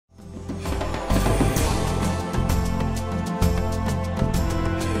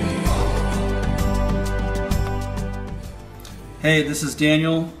Hey, this is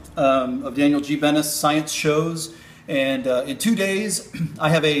Daniel of Daniel G. Bennis Science Shows, and in 2 days I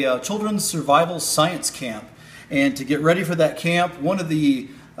have a children's survival science camp. And to get ready for that camp, one of the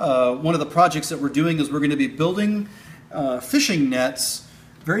projects that we're doing is we're going to be building fishing nets,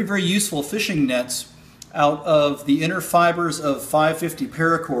 very useful fishing nets, out of the inner fibers of 550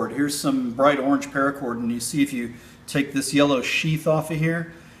 paracord. Here's some bright orange paracord, and you see if you take this yellow sheath off of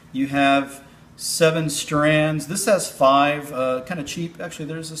here, you have 7 strands. This has 5, kind of cheap. Actually,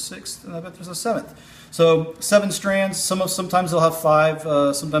 there's a 6th, and I bet there's a 7th. So 7 strands. Sometimes it'll have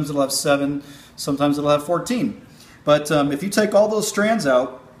 5, sometimes it'll have 7, sometimes it'll have 14. But if you take all those strands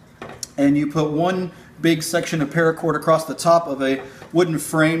out and you put one big section of paracord across the top of a wooden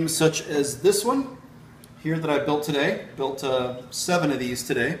frame such as this one here that I built today, built 7 of these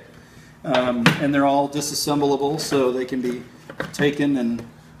today, and they're all disassemblable so they can be taken and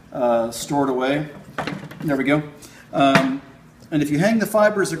stored away. There we go. And if you hang the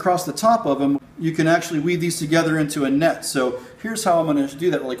fibers across the top of them, you can actually weave these together into a net. So here's how I'm going to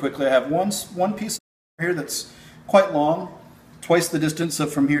do that really quickly. I have one piece here that's quite long, twice the distance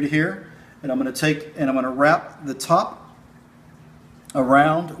of from here to here, and I'm going to take and I'm going to wrap the top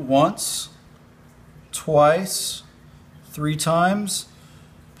around once, twice, 3 times,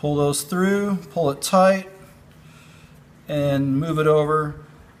 pull those through, pull it tight, and move it over,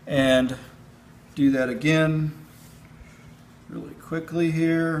 and do that again really quickly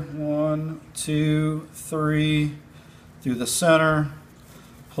here. 1, 2, 3, through the center,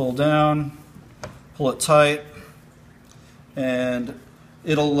 pull down, pull it tight, and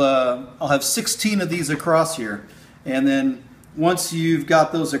I'll have 16 of these across here. And then once you've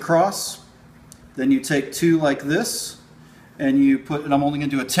got those across, then you take 2 like this, and you put, and I'm only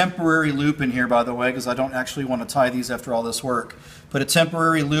going to do a temporary loop in here, by the way, because I don't actually want to tie these after all this work. Put a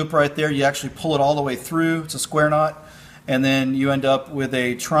temporary loop right there. You actually pull it all the way through. It's a square knot, and then you end up with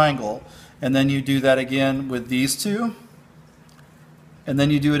a triangle. And then you do that again with these 2, and then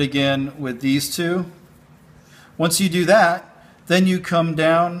you do it again with these 2. Once you do that, then you come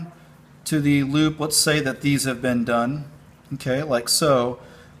down to the loop. Let's say that these have been done, okay, like so.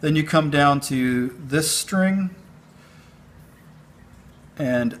 Then you come down to this string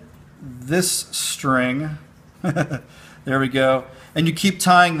and this string. There we go. And you keep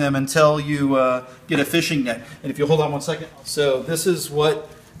tying them until you get a fishing net. And if you hold on one second. So this is what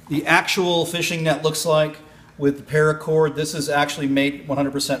the actual fishing net looks like with the paracord. This is actually made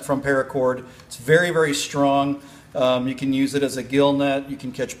 100% from paracord. It's very strong. You can use it as a gill net. You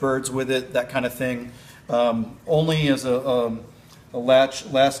can catch birds with it, that kind of thing. Only as a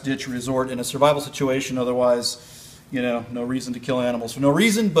last-ditch resort in a survival situation. Otherwise, you know, no reason to kill animals for no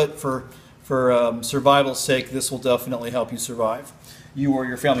reason, but for survival's sake, this will definitely help you survive, you or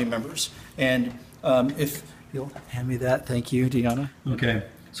your family members. And if you'll hand me that, thank you, Deanna. Okay,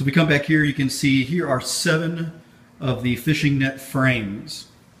 so if we come back here, you can see here are 7 of the fishing net frames,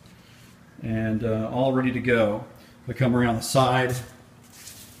 and all ready to go. If I come around the side,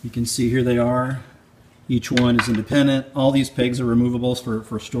 you can see here they are. Each one is independent. All these pegs are removables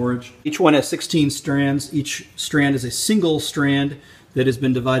for storage. Each one has 16 strands. Each strand is a single strand that has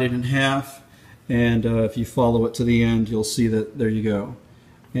been divided in half. And if you follow it to the end, you'll see that there you go.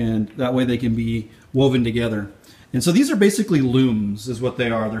 And that way they can be woven together. And so these are basically looms is what they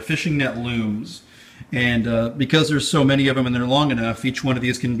are. They're fishing net looms. And because there's so many of them and they're long enough, each one of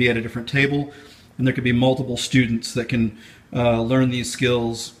these can be at a different table. And there could be multiple students that can learn these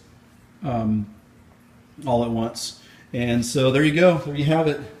skills all at once. And so there you go, there you have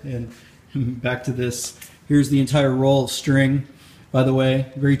it. And back to this. Here's the entire roll of string, by the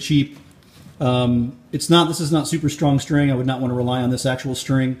way, very cheap. This is not super strong string. I would not want to rely on this actual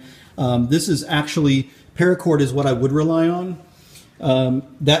string. This is actually, paracord is what I would rely on.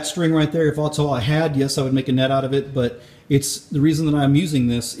 That string right there, if that's all I had, yes, I would make a net out of it, but the reason that I'm using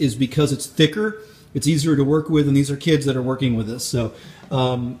this is because it's thicker, it's easier to work with, and these are kids that are working with this. So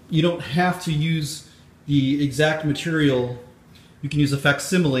you don't have to use the exact material. You can use a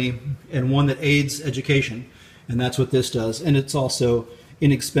facsimile and one that aids education, and that's what this does. And it's also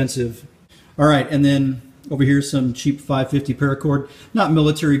inexpensive. All right, and then over here some cheap 550 paracord, not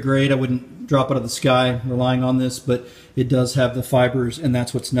military grade. I wouldn't drop out of the sky relying on this, but it does have the fibers, and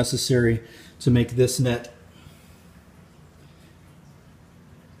that's what's necessary to make this net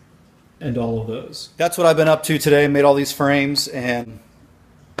and all of those. That's what I've been up to today. Made all these frames, and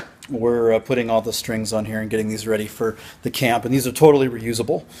we're putting all the strings on here and getting these ready for the camp. And these are totally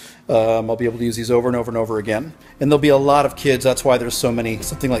reusable. I'll be able to use these over and over and over again. And there'll be a lot of kids. That's why there's so many,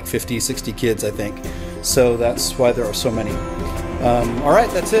 something like 50, 60 kids, I think. So that's why there are so many. All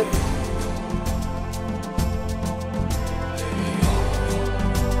right, that's it.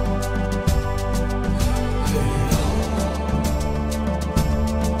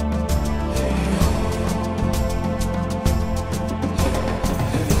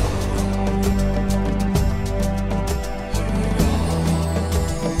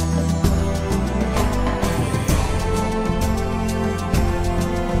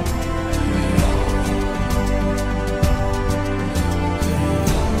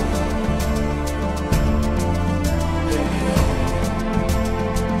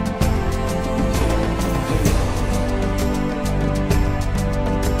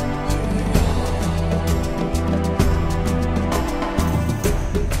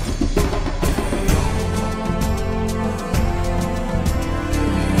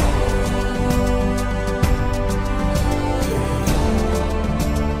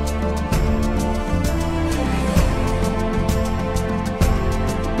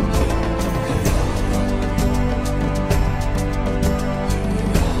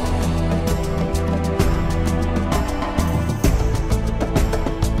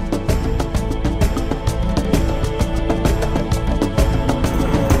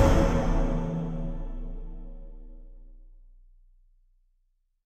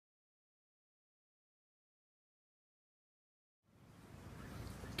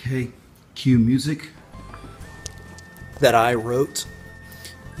 Okay, cue music that I wrote.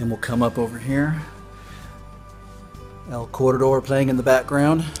 And we'll come up over here. El Corredor playing in the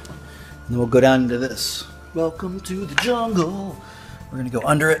background. And then we'll go down into this. Welcome to the jungle. We're gonna go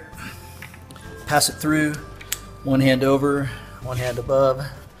under it, pass it through, one hand over, one hand above,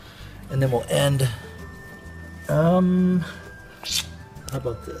 and then we'll end. How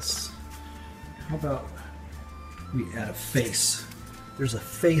about this? How about we add a face? There's a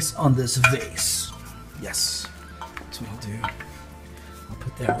face on this vase. Yes, that's what I'll do. I'll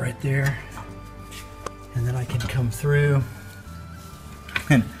put that right there, and then I can come through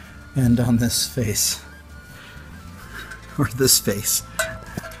and end on this face, or this face.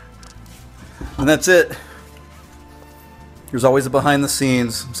 And that's it. There's always a behind the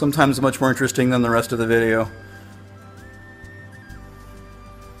scenes, sometimes much more interesting than the rest of the video.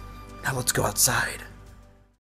 Now let's go outside.